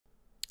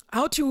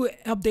How to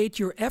update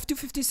your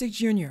F256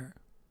 Jr.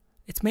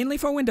 It's mainly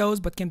for Windows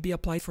but can be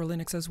applied for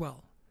Linux as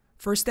well.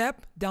 First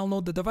step,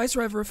 download the device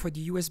driver for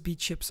the USB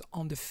chips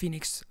on the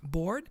Foenix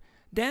board.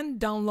 Then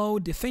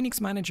download the Foenix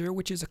Manager,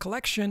 which is a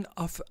collection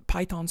of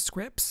Python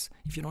scripts.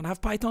 If you don't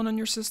have Python on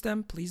your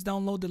system, please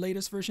download the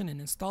latest version and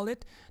install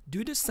it.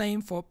 Do the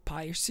same for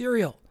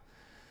PySerial.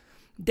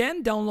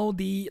 Then download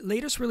the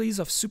latest release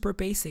of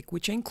SuperBASIC,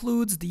 which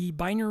includes the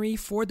binary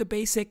for the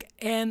BASIC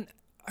and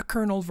a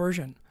kernel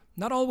version.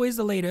 Not always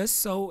the latest,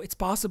 so it's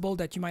possible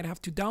that you might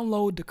have to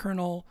download the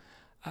kernel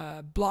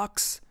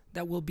blocks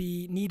that will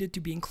be needed to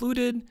be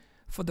included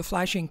for the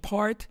flashing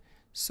part.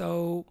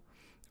 So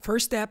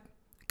first step,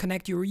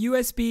 connect your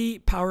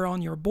USB, power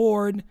on your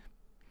board,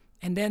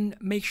 and then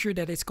make sure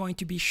that it's going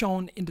to be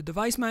shown in the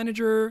device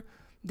manager.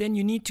 Then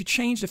you need to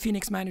change the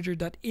Foenix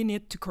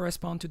manager.init to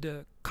correspond to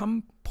the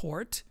COM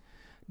port.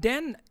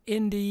 Then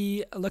in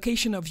the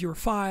location of your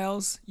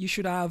files, you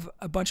should have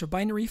a bunch of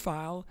binary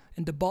file,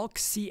 and the bulk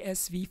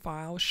CSV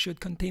file should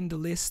contain the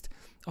list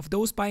of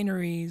those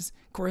binaries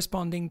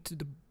corresponding to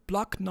the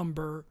block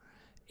number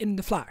in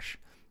the flash.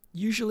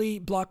 Usually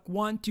block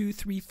 1, 2,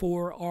 3,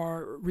 4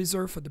 are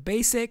reserved for the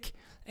BASIC,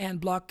 and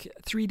block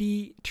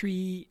 3D,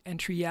 3, and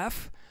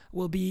 3F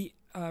will be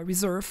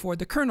reserved for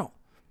the kernel.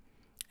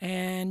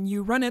 And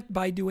you run it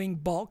by doing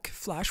bulk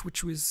flash,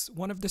 which was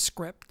one of the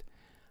script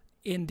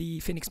in the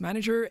Foenix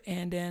Manager,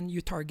 and then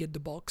you target the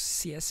bulk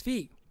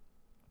CSV.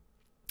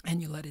 And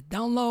you let it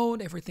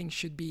download. Everything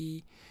should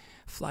be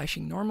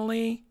flashing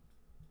normally.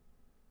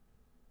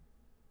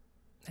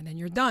 And then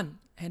you're done.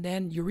 And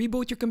then you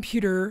reboot your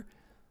computer,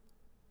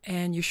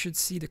 and you should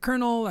see the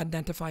kernel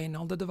identifying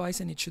all the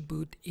device, and it should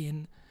boot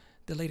in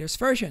the latest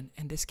version.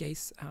 In this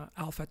case,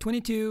 Alpha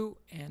 22,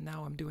 and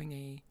now I'm doing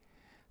a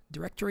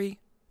directory,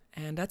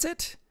 and that's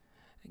it.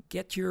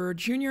 Get your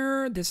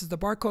Junior. This is the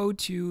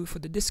barcode for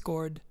the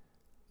Discord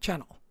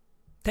channel.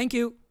 Thank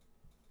you.